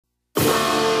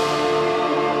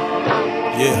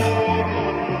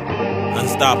Yeah,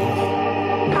 unstoppable,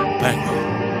 banger.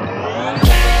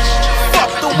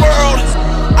 Fuck the world,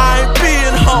 I ain't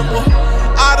being humble.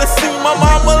 I done seen my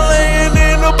mama laying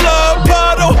in a blood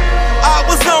puddle. I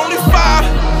was only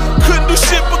 5, couldn't do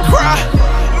shit but cry.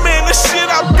 Man, the shit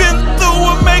I've been through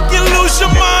will make you lose your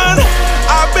mind.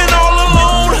 I've been all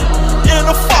alone in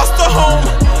a foster home.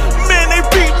 Man, they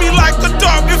beat me like a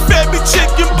dog and fed me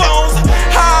chicken bones.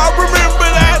 How I remember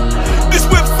that, this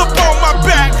whip's up on my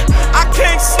back. I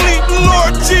can't sleep,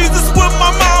 Lord Jesus, where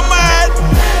my mama at?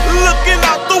 Looking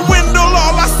out the window,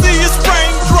 all I see is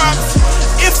raindrops.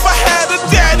 If I had a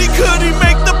daddy, could he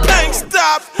make the pain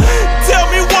stop? Tell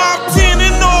me why I'm 10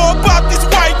 and all about these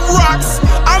white rocks.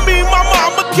 I mean, my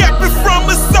mama kept it from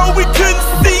us so we couldn't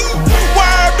see. Why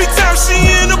every time she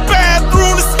in the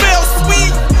bathroom it smells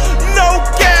sweet? No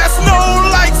gas, no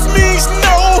lights means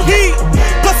no heat.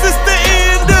 Plus it's the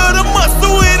end of the month, so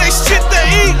it ain't shit to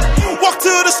eat. Walk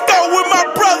to the store with my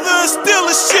brother and steal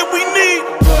the shit we need.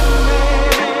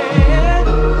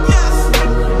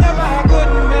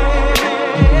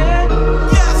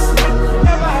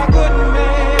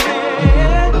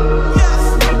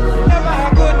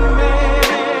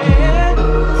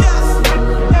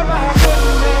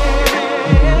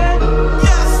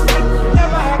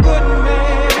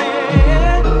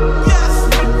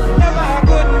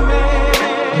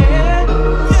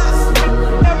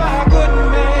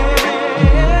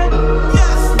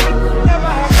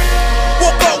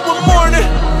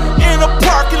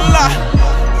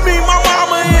 Me, my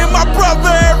mama, and my brother,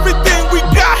 everything we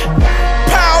got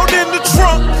piled in the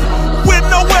trunk with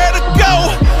nowhere to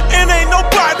go. And ain't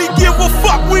nobody give a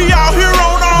fuck, we out here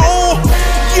on our own.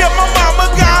 Yeah, my mama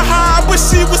got high, but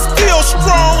she was still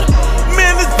strong.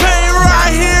 Man, this pain right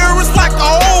here is like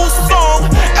an old song.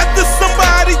 After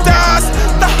somebody dies,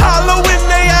 the hollow in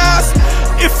their eyes.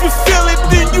 If you feel it,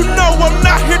 then you know I'm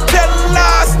not here telling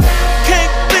lies.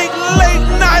 Can't think late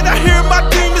night, I hear my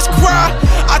demons cry.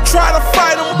 I try to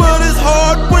fight them, but it's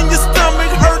hard when your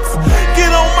stomach hurts.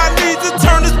 Get on my knees and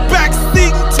turn this back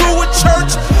seat into a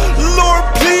church. Lord,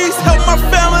 please help my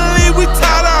family, we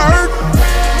tired of hurt.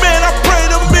 Man, I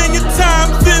prayed a million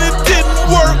times and it didn't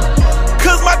work.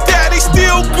 Cause my daddy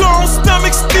still gone,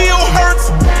 stomach still hurts.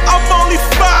 I'm only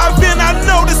 5 and I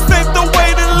know this ain't the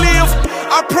way to live.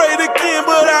 I prayed again,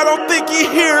 but I don't think he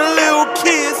here live.